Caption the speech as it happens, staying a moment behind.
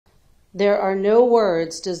There are no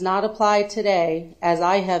words does not apply today, as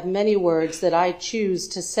I have many words that I choose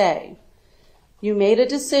to say. You made a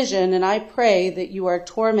decision, and I pray that you are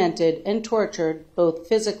tormented and tortured, both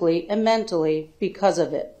physically and mentally, because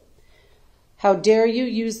of it. How dare you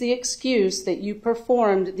use the excuse that you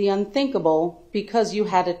performed the unthinkable because you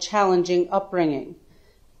had a challenging upbringing?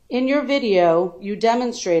 In your video, you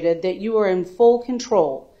demonstrated that you were in full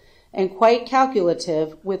control and quite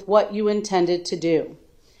calculative with what you intended to do.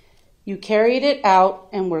 You carried it out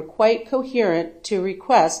and were quite coherent to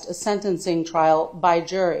request a sentencing trial by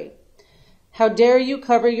jury. How dare you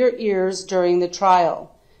cover your ears during the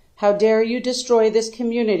trial? How dare you destroy this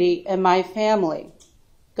community and my family?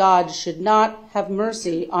 God should not have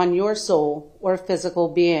mercy on your soul or physical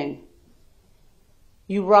being.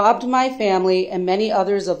 You robbed my family and many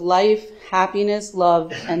others of life, happiness,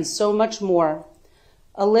 love, and so much more.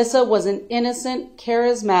 Alyssa was an innocent,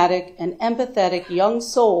 charismatic, and empathetic young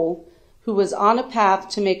soul who was on a path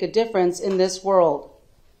to make a difference in this world.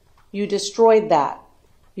 You destroyed that.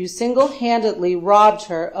 You single-handedly robbed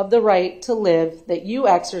her of the right to live that you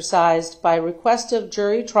exercised by request of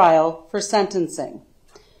jury trial for sentencing.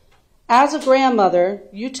 As a grandmother,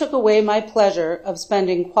 you took away my pleasure of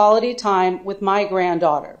spending quality time with my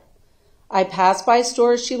granddaughter. I pass by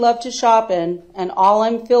stores she loved to shop in, and all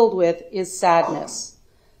I'm filled with is sadness.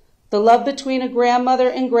 The love between a grandmother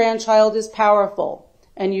and grandchild is powerful,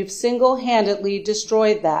 and you've single-handedly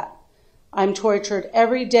destroyed that. I'm tortured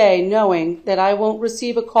every day knowing that I won't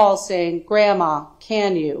receive a call saying, "Grandma,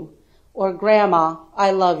 can you?" or "Grandma,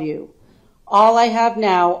 I love you." All I have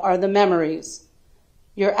now are the memories.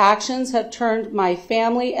 Your actions have turned my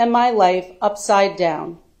family and my life upside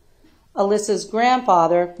down. Alyssa's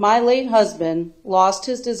grandfather, my late husband, lost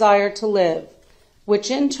his desire to live,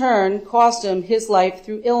 which in turn cost him his life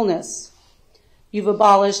through illness. You've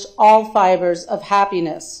abolished all fibers of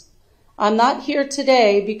happiness. I'm not here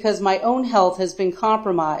today because my own health has been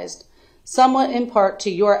compromised, somewhat in part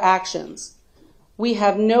to your actions. We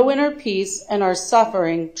have no inner peace and are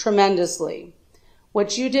suffering tremendously.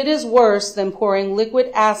 What you did is worse than pouring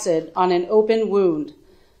liquid acid on an open wound.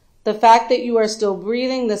 The fact that you are still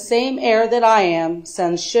breathing the same air that I am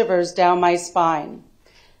sends shivers down my spine.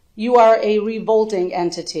 You are a revolting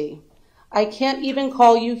entity. I can't even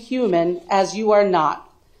call you human, as you are not.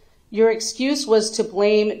 Your excuse was to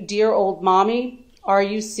blame dear old mommy. Are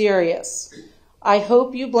you serious? I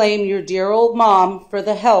hope you blame your dear old mom for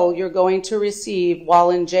the hell you're going to receive while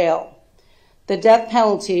in jail. The death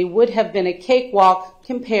penalty would have been a cakewalk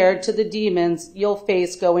compared to the demons you'll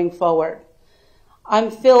face going forward. I'm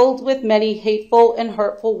filled with many hateful and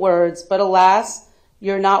hurtful words, but alas,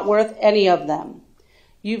 you're not worth any of them.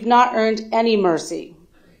 You've not earned any mercy.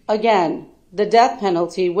 Again, the death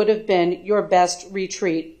penalty would have been your best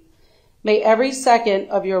retreat. May every second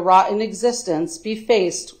of your rotten existence be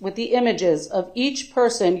faced with the images of each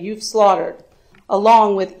person you've slaughtered,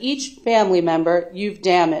 along with each family member you've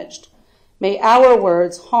damaged. May our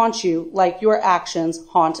words haunt you like your actions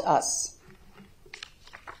haunt us.